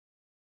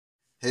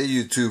Hey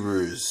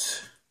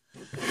YouTubers,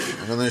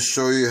 I'm going to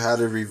show you how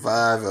to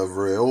revive a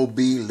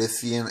Ryobi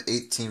lithium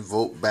 18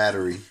 volt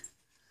battery.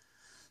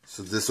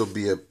 So this will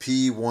be a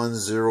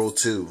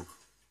P102.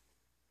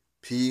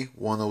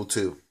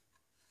 P102.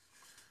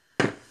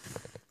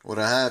 What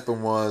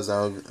happened was,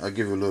 I'll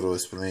give you a little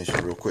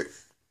explanation real quick.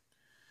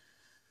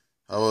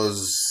 I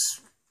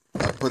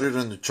put it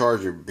in the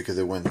charger because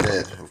it went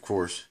dead, of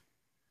course.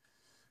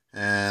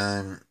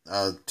 And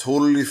I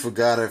totally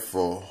forgot it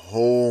for a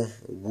whole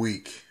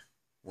week.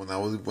 When I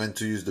went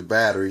to use the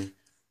battery,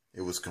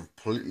 it was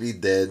completely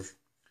dead.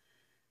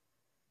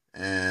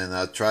 And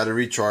I tried to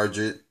recharge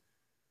it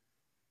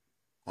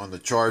on the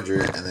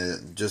charger, and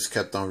it just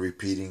kept on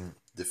repeating,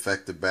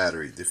 defective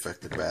battery,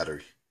 defective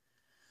battery.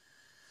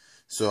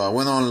 So I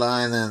went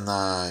online and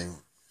I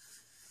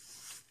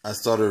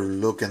started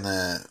looking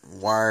at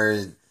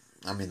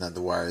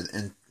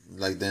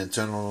like the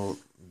internal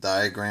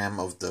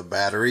diagram of the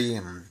battery,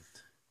 and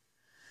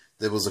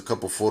there was a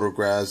couple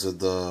photographs of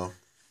the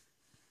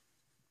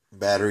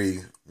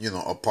battery,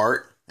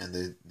 apart,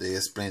 and they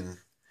explain,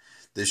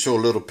 they show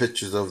little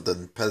pictures of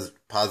the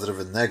positive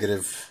and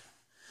negative.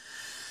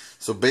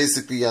 So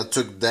basically, I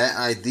took that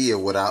idea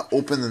without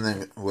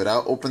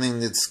opening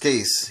this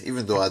case,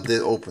 even though I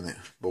did open it,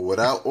 but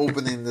without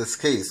opening this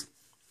case,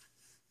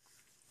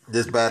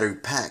 this battery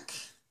pack.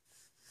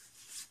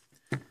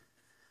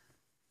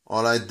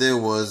 All I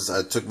did was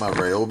I took my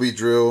Ryobi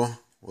drill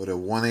with a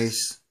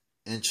 1/8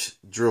 inch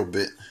drill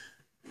bit,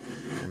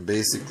 and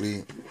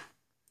basically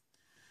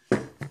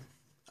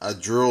I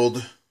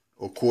drilled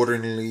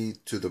accordingly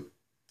to the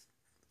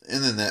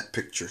internet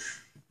picture.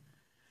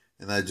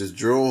 And I just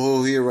drill a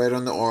hole here right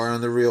on the R on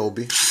the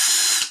Ryobi,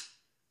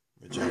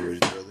 which I already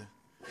drilled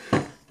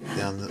it.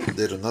 Then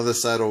did another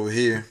side over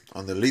here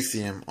on the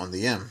lithium on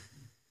the M.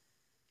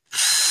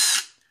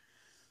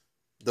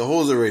 The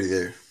hole's already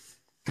there.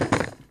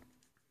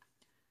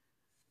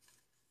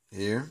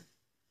 Here.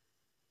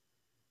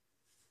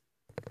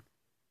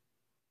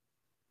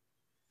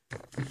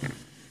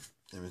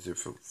 Let me see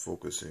if I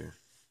focus here.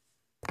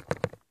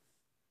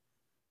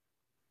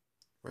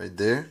 Right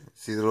there.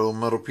 See the little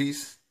metal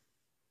piece?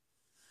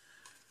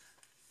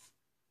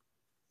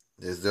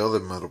 There's the other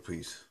metal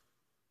piece.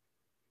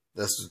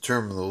 That's the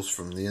terminals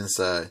from the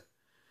inside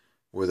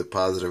where the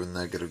positive and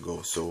negative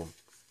go. So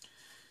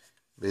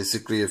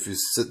basically, if you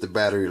sit the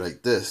battery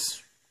like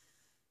this,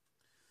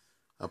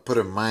 I put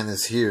a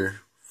minus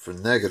here for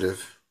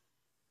negative.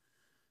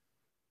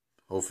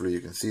 Hopefully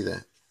you can see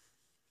that.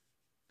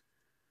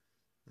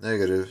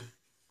 Negative.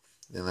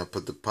 Then I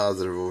put the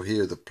positive over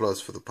here, the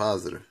plus for the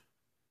positive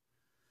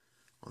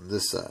on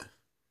this side.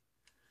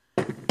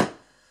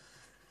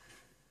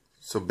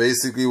 So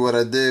basically what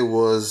I did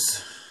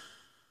was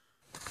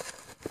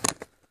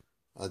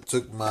I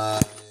took my,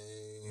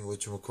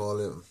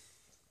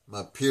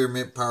 my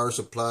pyramid power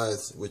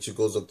supplies, which it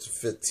goes up to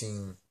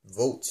 15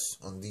 volts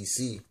on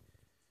DC.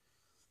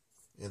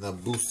 And I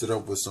boosted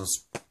up with some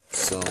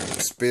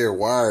spare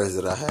wires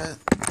that I had.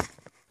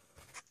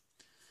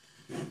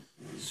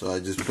 So I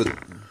just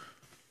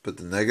put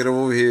the negative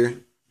over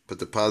here, put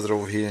the positive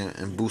over here,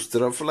 and boost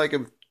it up for like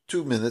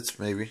 2 minutes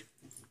maybe.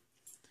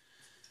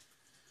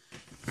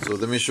 So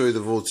let me show you the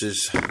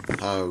voltage,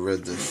 how I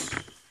read this.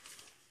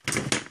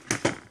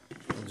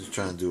 I'm just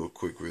trying to do a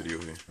quick video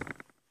here.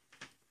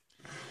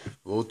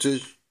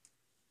 Voltage,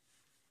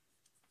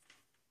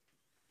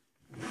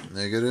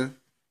 negative,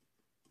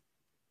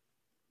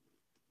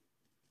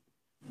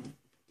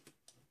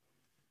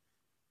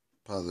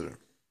 positive.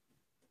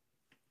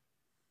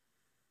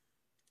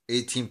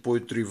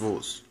 18.3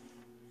 volts.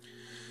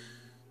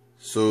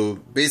 So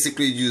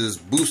basically you're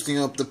just boosting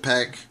up the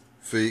pack,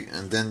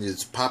 and then you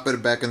just pop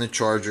it back in the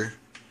charger.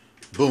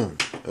 Boom,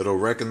 it'll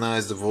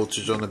recognize the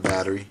voltage on the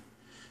battery.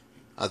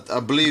 I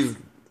believe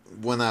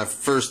when I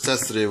first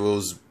tested it, it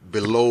was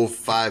below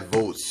 5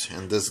 volts,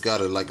 and this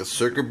got like a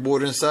circuit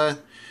board inside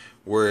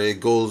where it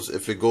goes,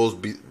 if it goes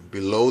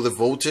below the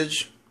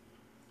voltage,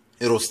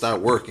 it'll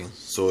stop working.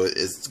 So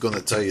it's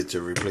gonna tell you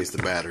to replace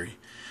the battery.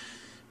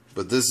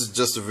 But this is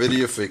just a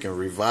video if you can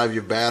revive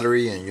your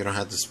battery, and you don't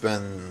have to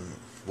spend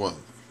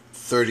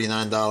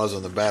 $39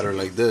 on the battery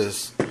like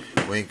this,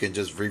 when you can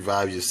just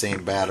revive your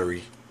same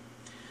battery.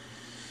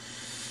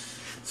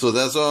 So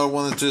that's all I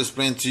wanted to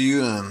explain to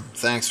you, and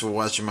thanks for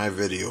watching my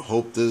video.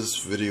 Hope this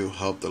video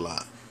helped a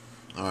lot.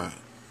 Alright,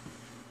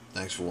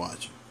 thanks for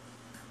watching.